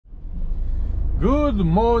Good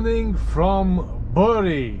morning from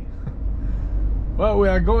Bury. Well, we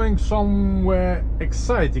are going somewhere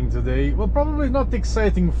exciting today. Well, probably not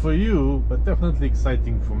exciting for you, but definitely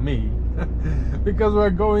exciting for me. Because we're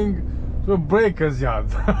going to a breaker's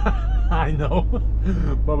yard. I know.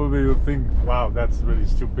 Probably you think, wow, that's really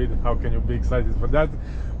stupid. How can you be excited for that?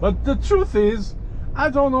 But the truth is, I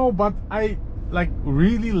don't know, but I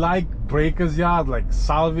really like breaker's yard, like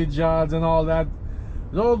salvage yards and all that.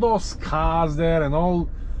 All those cars there and all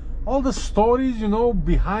the stories, you know,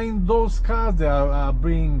 behind those cars. They are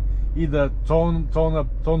being either torn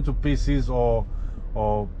to pieces or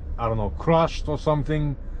I don't know, crushed or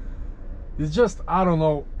something. It's just, I don't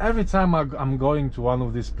know, every time I'm going to one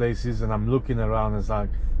of these places and I'm looking around, it's like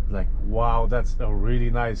wow, that's a really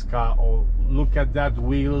nice car. Or look at that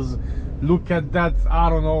wheels, look at that, I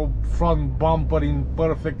don't know, front bumper in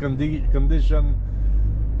perfect condition.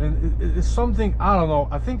 And it's something, I don't know,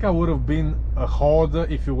 I think I would have been a hoarder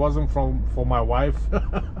if it wasn't for my wife.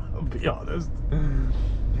 I'll be honest,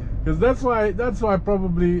 because that's why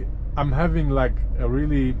probably I'm having like a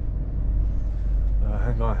really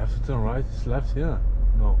hang on, I have to turn right, it's left here.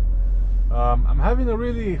 No, I'm having a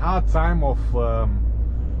really hard time of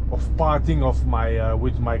parting of my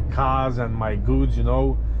with my cars and my goods, you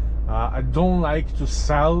know. I don't like to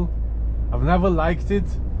sell. I've never liked it.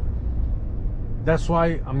 That's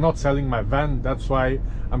why I'm not selling my van. That's why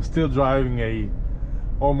I'm still driving a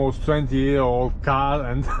almost 20-year-old car,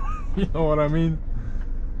 and you know what I mean.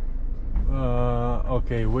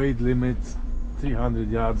 Okay, weight limit 300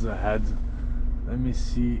 yards ahead. Let me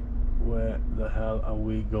see, where the hell are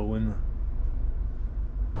we going?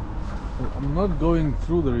 Well, I'm not going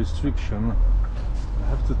through the restriction. I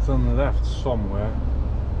have to turn left somewhere,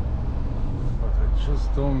 but I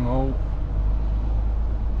just don't know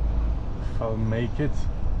I'll make it.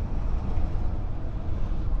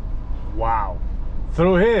 Wow,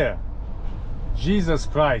 through here, Jesus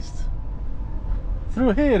Christ,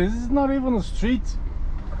 through here. This is not even a street.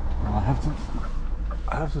 I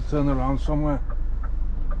have to turn around somewhere.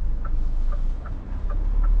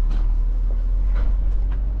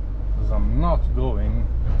 Because I'm not going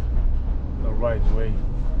the right way.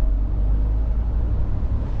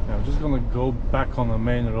 Yeah, I'm just gonna go back on the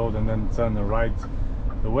main road and then turn right.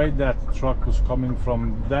 The way that truck was coming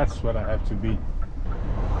from, that's where I have to be.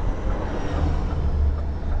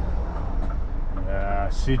 Yeah,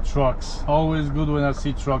 I see trucks. Always good when I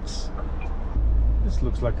see trucks. This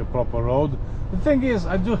looks like a proper road. The thing is,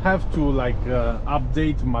 I do have to like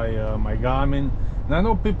update my my Garmin. And I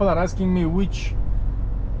know people are asking me which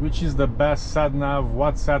is the best sat nav,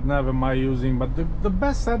 what sat nav am I using, but the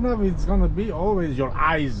best sat nav is gonna be always your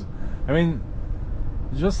eyes. I mean,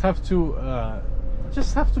 you just have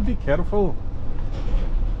to be careful.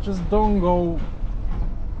 Just don't go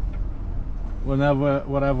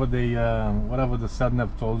whatever the sat nav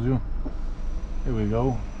told you. Here we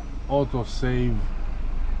go, auto save.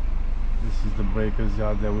 This is the breaker's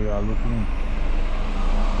yard that we are looking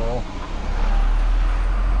for.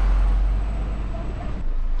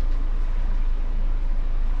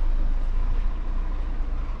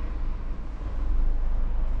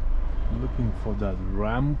 I'm looking for that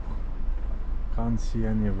ramp. Can't see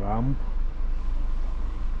any ramp.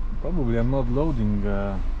 Probably I'm not loading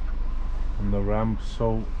on the ramp,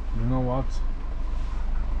 so you know what,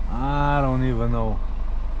 I don't even know.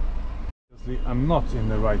 I'm not in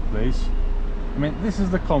the right place. I mean, this is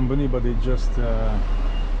the company, but it just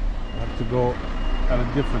have to go at a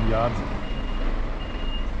different yard.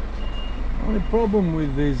 The only problem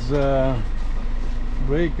with these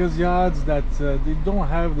breakers yards that they don't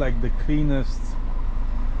have like the cleanest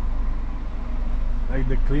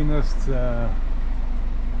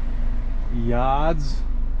yards,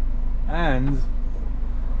 and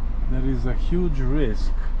there is a huge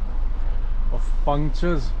risk of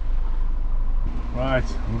punctures. Right,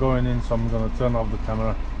 I'm going in, so I'm gonna turn off the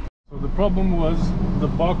camera. So the problem was the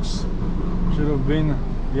box should have been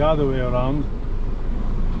the other way around,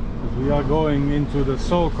 because we are going into the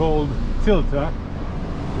so-called tilter,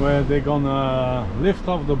 where they're gonna lift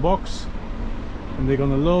off the box and they're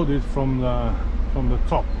gonna load it from the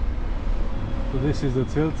top. So this is the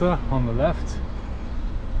tilter on the left.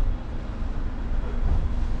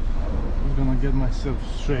 I'm gonna get myself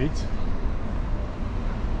straight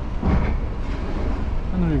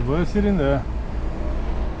and reverse it in there.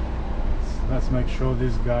 Let's make sure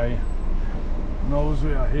this guy knows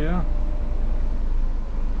we are here.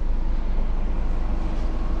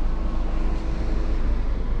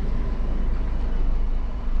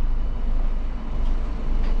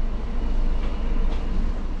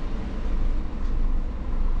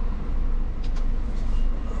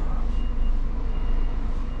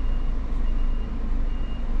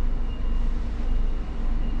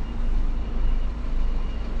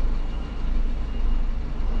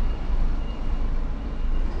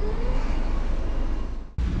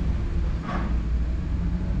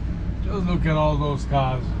 Just look at all those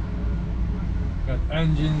cars. Got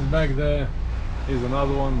engines back there. Here's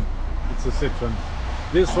another one. It's a Citroen.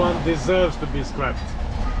 This one deserves to be scrapped.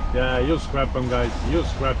 Yeah, you scrap them, guys. You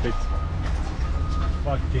scrap it.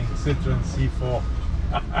 Fucking Citroen C4.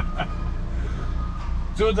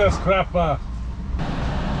 To the scrapper.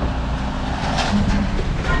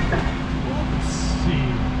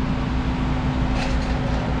 Oopsie.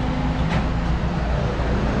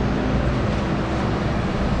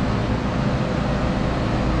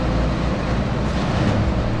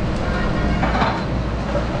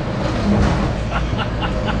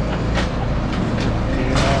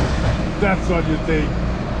 That's what you take.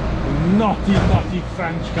 Naughty, naughty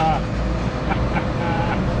French car.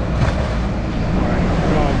 My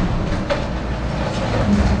God.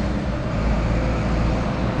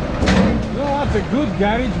 You know what? A good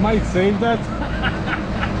garage might save that.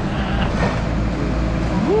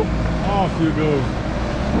 Whoop, off you go.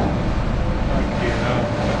 Okay, now.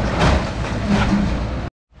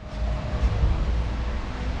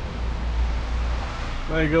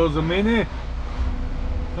 There goes the Mini.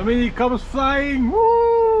 The Mini comes flying.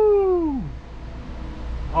 Woo!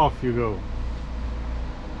 Off you go.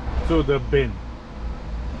 To the bin.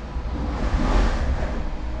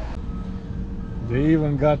 They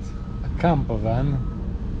even got a camper van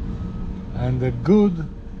and a good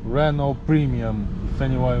Renault Premium. If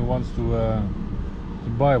anyone wants to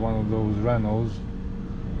buy one of those Renaults.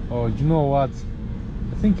 Oh, you know what?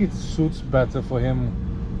 I think it suits better for him,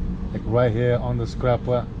 like right here on the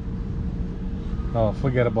scrapper. No,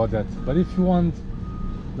 forget about that. But if you want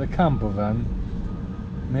the camper van,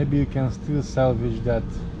 maybe you can still salvage that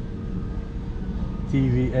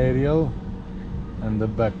TV aerial and the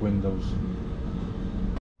back windows.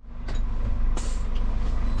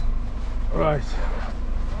 Right,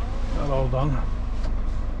 that all done.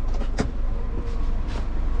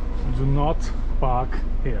 Do not park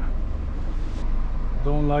here.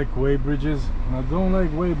 Don't like weighbridges, and I don't like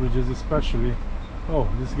weighbridges especially. Oh,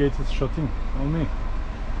 this gate is shutting on me.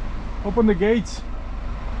 Open the gates.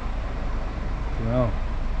 No.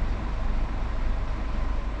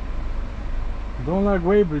 Don't like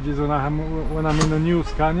weighbridges when I'm in a new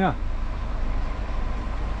Scania.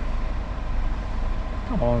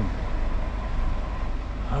 Come on.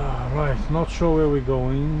 Right, not sure where we're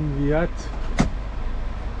going yet,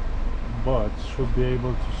 but should be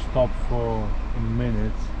able to stop for a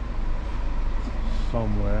minute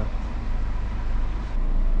somewhere.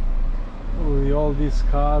 Oh, all these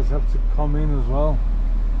cars have to come in as well.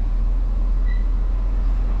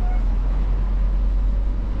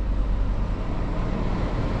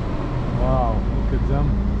 Wow, look at them.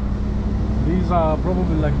 These are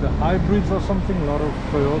probably like the hybrids or something, a lot of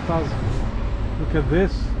Toyotas. Look at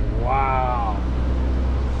this. Wow.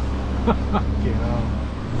 Okay,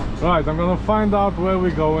 right, I'm gonna find out where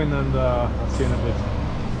we're going and I'll see you in a bit.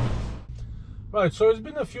 Right, so it's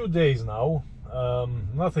been a few days now.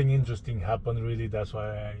 Nothing interesting happened really, that's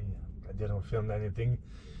why I didn't film anything.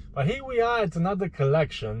 But here we are at another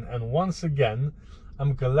collection, and once again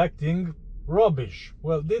I'm collecting rubbish.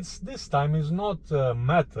 Well, this time is not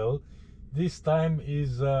metal. This time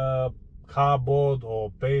is cardboard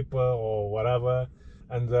or paper or whatever.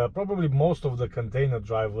 And probably most of the container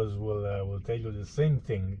drivers will tell you the same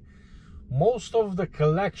thing. Most of the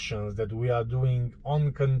collections that we are doing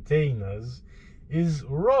on containers is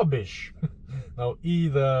rubbish. Now,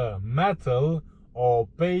 either metal or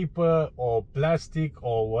paper or plastic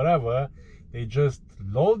or whatever, they just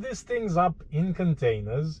load these things up in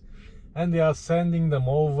containers and they are sending them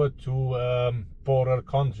over to poorer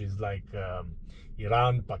countries like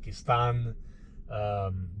Iran, Pakistan,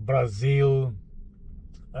 Brazil,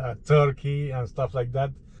 Turkey and stuff like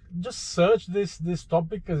that. Just search this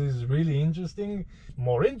topic because it's really interesting.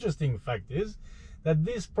 More interesting fact is that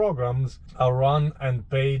these programs are run and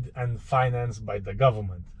paid and financed by the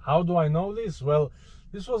government. How do I know this? Well,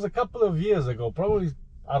 this was a couple of years ago, probably,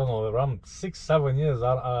 I don't know, around 6-7 years.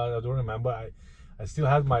 I don't remember. I still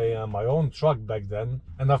had my my own truck back then,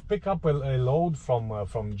 and I've picked up a load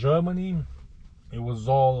from Germany. It was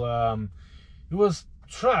all it was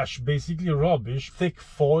trash, basically rubbish, thick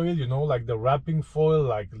foil, you know, like the wrapping foil,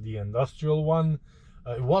 like the industrial one.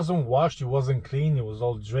 It wasn't washed, it wasn't clean, it was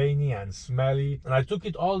all drainy and smelly. And I took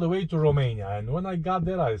it all the way to Romania, and when I got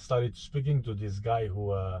there I started speaking to this guy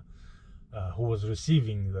who was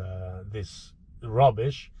receiving this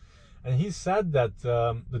rubbish, and he said that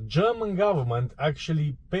the German government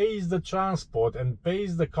actually pays the transport and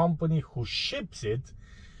pays the company who ships it.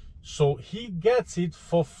 So he gets it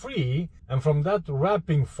for free, and from that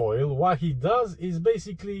wrapping foil, what he does is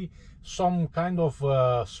basically some kind of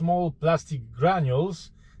small plastic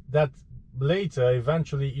granules that later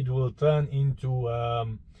eventually it will turn into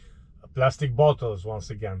plastic bottles once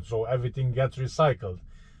again, so everything gets recycled.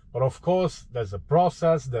 But of course there's a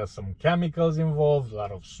process, there's some chemicals involved, a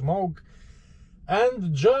lot of smoke,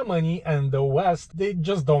 and Germany and the West, they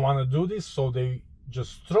just don't want to do this, so they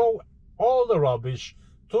just throw all the rubbish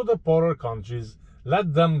to the poorer countries,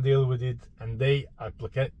 let them deal with it, and they are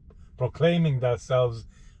proclaiming themselves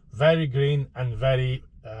very green and very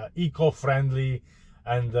eco-friendly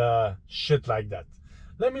and shit like that.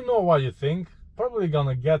 Let me know what you think. Probably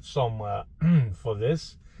gonna get some for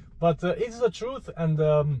this, but it's the truth. And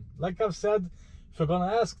like I've said, if you're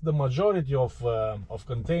gonna ask the majority of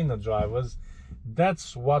container drivers,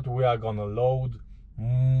 that's what we are gonna load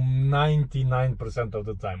 99% of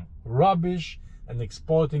the time: rubbish, and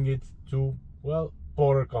exporting it to, well,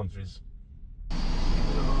 poorer countries.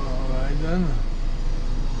 Alright then,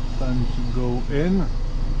 time to go in.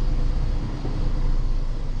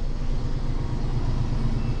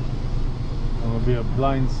 Will be a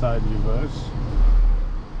blindside reverse.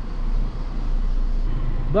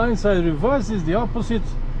 Blindside reverse is the opposite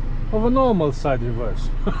of a normal side reverse.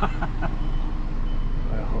 I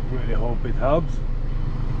really hope it helps.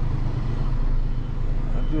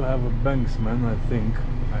 I do have a banksman, I think.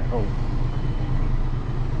 I hope.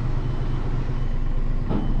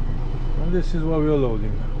 And this is what we're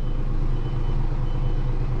loading.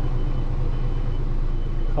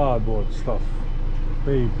 Cardboard stuff,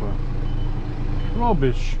 paper.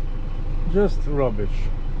 Rubbish, just rubbish.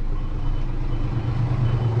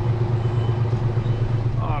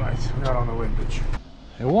 Alright, we are on the windage.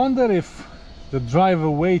 I wonder if the driver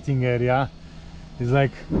waiting area is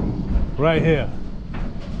like right here.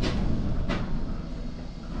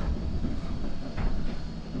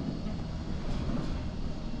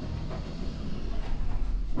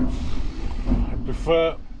 I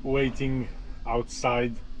prefer waiting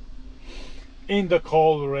outside in the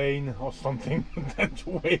cold rain or something than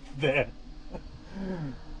to wait there.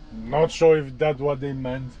 Not sure if that's what they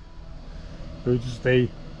meant, to stay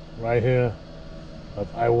right here, but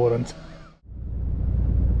I wouldn't.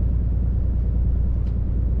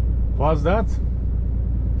 What's that?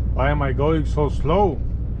 Why am I going so slow?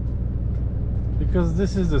 Because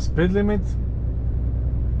this is the speed limit,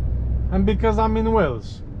 and because I'm in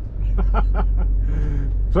Wales.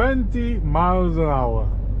 20 miles an hour.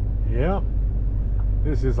 Yeah.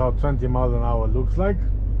 This is how 20 miles an hour looks like.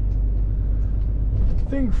 I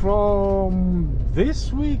think from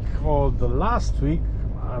this week or the last week,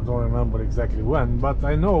 I don't remember exactly when, but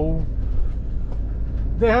I know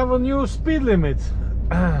they have a new speed limit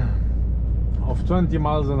of 20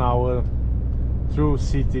 miles an hour through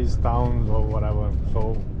cities, towns or whatever.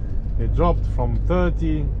 So they dropped from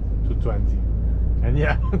 30 to 20. And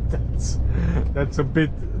yeah, that's a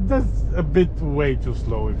bit way too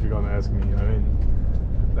slow if you're gonna ask me. I mean,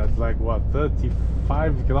 that's like what,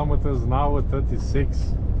 35 kilometers an hour,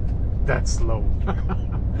 36. That's slow.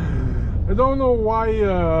 I don't know why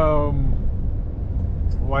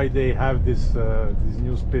they have this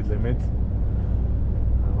new speed limit.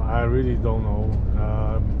 I really don't know.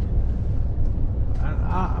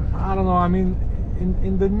 I don't know. I mean,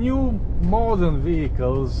 in the new modern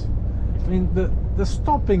vehicles, I mean the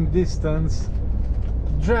stopping distance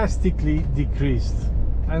drastically decreased,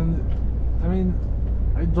 and I mean,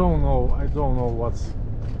 I don't know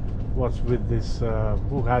what's with this,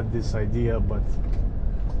 who had this idea, but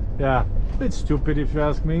yeah, a bit stupid if you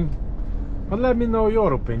ask me. But let me know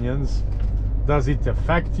your opinions. Does it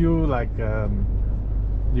affect you? Like,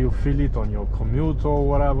 do you feel it on your commute or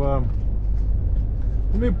whatever?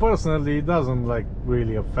 Me personally, it doesn't like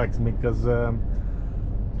really affect me, because I'm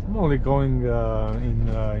only going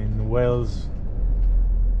in Wales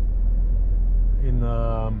in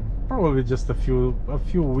probably just a few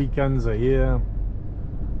weekends a year,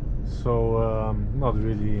 so not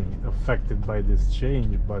really affected by this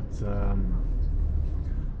change. But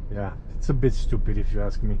yeah, it's a bit stupid if you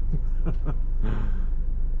ask me.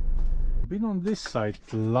 Been on this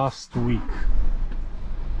site last week,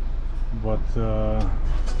 but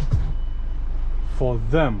for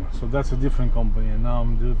them, so that's a different company, and now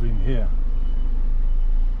I'm delivering here.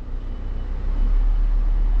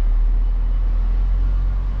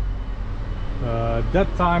 That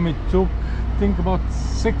time it took, I think, about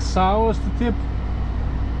 6 hours to tip,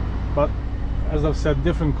 but as I've said,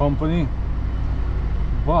 different company.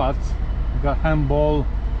 But I got handball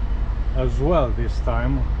as well this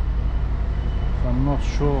time, so I'm not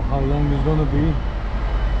sure how long it's gonna be.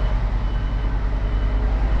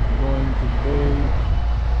 Going to bay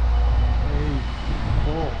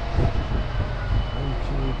A4.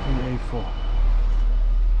 A4.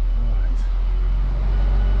 Alright.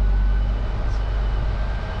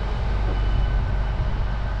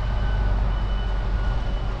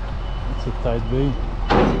 side bay.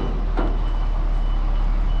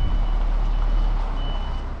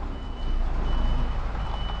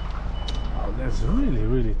 Oh, that's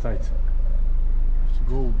really tight. Have to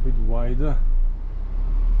go a bit wider.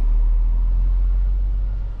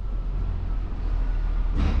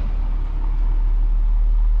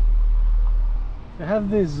 They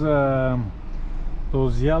have these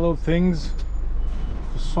those yellow things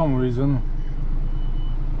for some reason.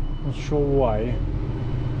 Not sure why.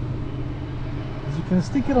 You can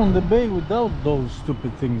stick it on the bay without those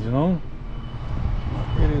stupid things, you know.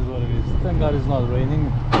 It is what it is. Thank God it's not raining.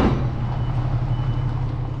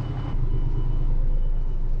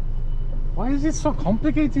 Why is it so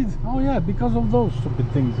complicated? Oh yeah, because of those stupid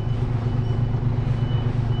things.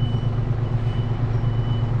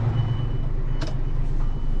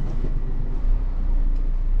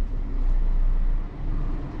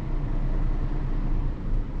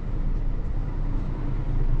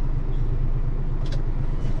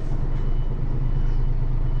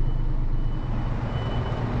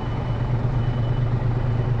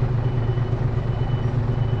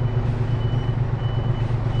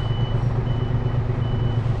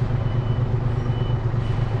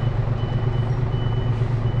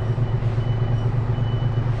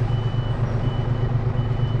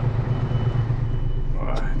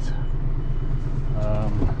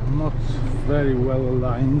 Not very well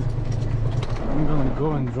aligned. I'm gonna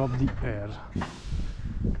go and drop the air.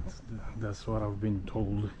 That's what I've been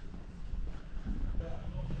told.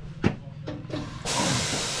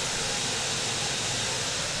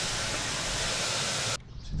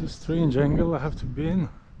 See the strange angle I have to be in,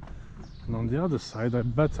 and on the other side I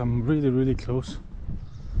bet I'm really close.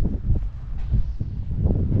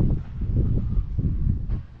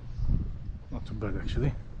 Not too bad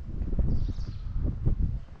actually.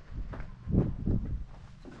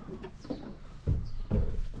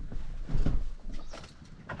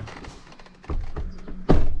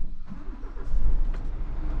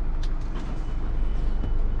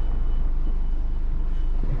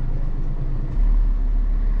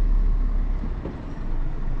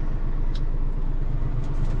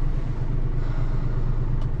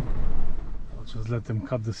 Just let them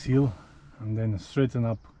cut the seal and then straighten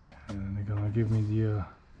up, and they're gonna give me the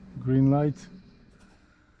green light.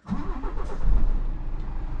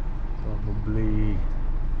 Probably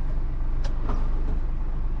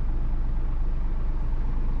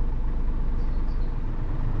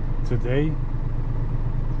today.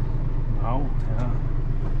 Now, yeah.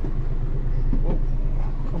 Oh,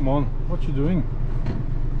 come on, what you doing?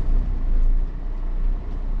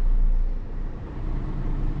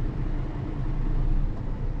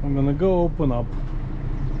 I'm gonna go open up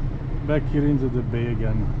back here into the bay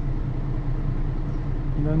again,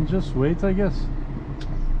 and then just wait, I guess.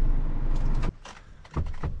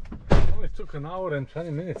 Only took an hour and 20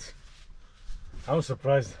 minutes. I'm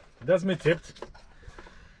surprised. That's me tipped.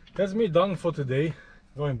 That's me done for today.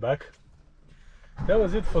 Going back. That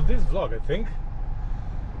was it for this vlog, I think.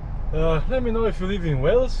 Let me know if you live in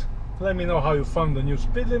Wales. Let me know how you found the new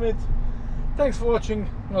speed limit. Thanks for watching,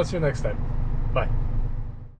 and I'll see you next time.